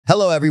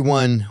Hello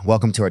everyone,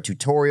 welcome to our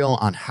tutorial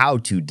on how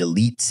to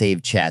delete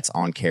saved chats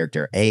on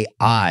Character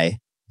AI.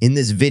 In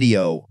this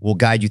video, we'll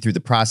guide you through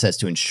the process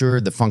to ensure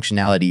the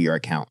functionality of your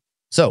account.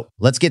 So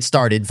let's get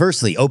started.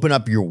 Firstly, open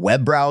up your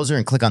web browser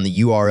and click on the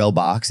URL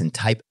box and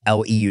type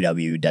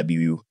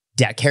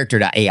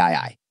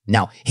leuww.character.ai.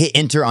 Now hit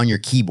enter on your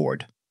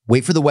keyboard.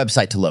 Wait for the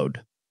website to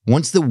load.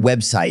 Once the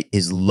website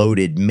is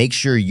loaded, make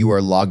sure you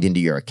are logged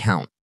into your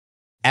account.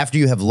 After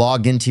you have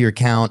logged into your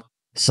account,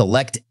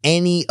 select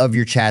any of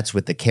your chats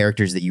with the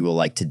characters that you will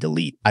like to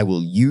delete. I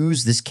will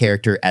use this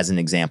character as an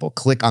example.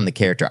 Click on the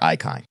character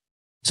icon.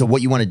 So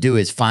what you want to do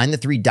is find the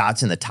three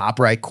dots in the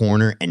top right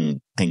corner and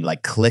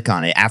click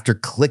on it. After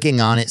clicking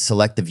on it,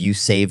 select the View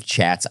Saved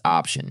Chats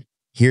option.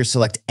 Here,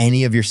 select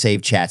any of your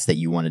saved chats that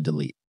you want to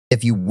delete.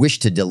 If you wish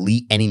to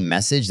delete any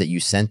message that you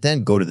sent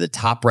them, go to the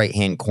top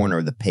right-hand corner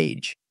of the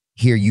page.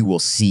 Here you will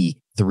see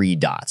three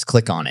dots.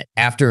 Click on it.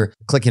 After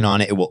clicking on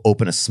it, it will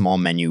open a small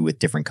menu with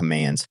different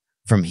commands.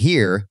 From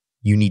here,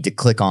 you need to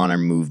click on or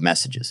move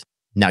messages.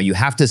 Now you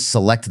have to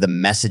select the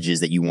messages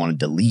that you want to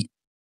delete,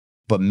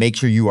 but make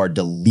sure you are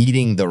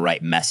deleting the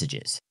right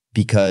messages,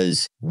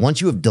 because once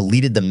you have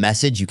deleted the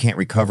message, you can't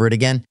recover it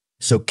again.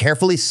 So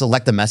carefully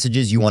select the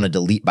messages you want to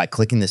delete by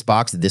clicking this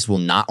box. This will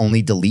not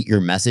only delete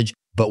your message,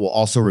 but will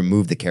also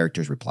remove the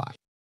character's reply.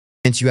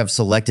 Once you have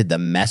selected the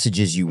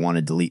messages you want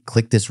to delete,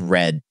 click this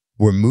red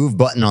remove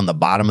button on the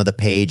bottom of the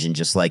page, and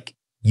just like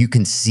you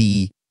can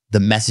see, the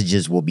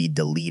messages will be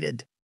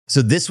deleted.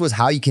 So this was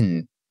how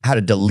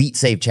to delete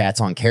saved chats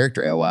on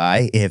Character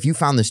AI. If you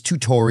found this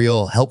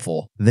tutorial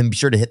helpful, then be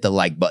sure to hit the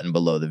like button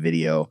below the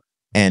video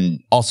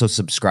and also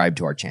subscribe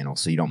to our channel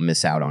so you don't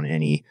miss out on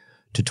any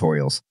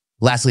tutorials.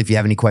 Lastly, if you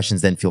have any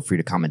questions, then feel free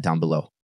to comment down below.